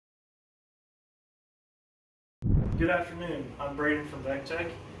Good afternoon, I'm Braden from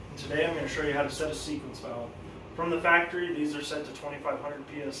Vektek, and today I'm going to show you how to set a sequence valve. From the factory, these are set to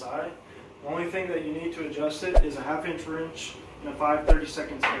 2500 psi. The only thing that you need to adjust it is a 1/2 wrench and a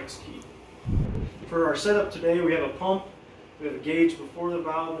 5/32 hex key. For our setup today, we have a pump, we have a gauge before the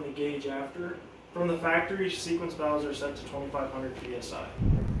valve and a gauge after. From the factory, sequence valves are set to 2500 psi.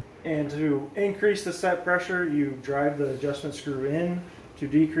 And to increase the set pressure, you drive the adjustment screw in. To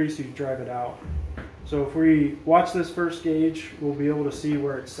decrease, you drive it out. So if we watch this first gauge, we'll be able to see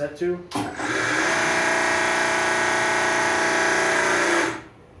where it's set to.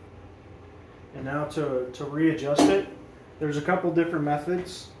 And now to readjust it, there's a couple different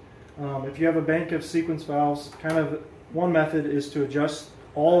methods. If you have a bank of sequence valves, one method is to adjust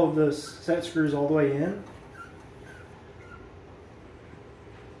all of the set screws all the way in.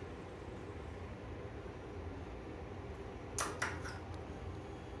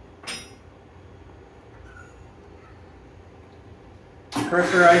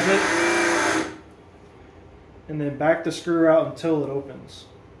 Pressurize it, and then back the screw out until it opens.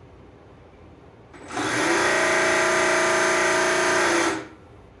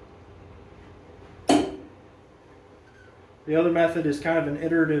 The other method is kind of an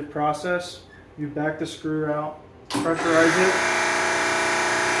iterative process. You back the screw out, pressurize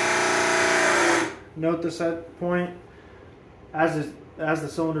it, note the set point as the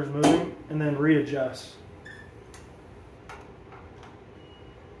cylinder is moving, and then readjust.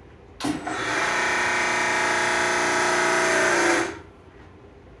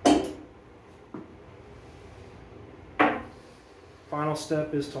 Final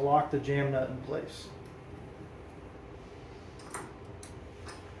step is to lock the jam nut in place.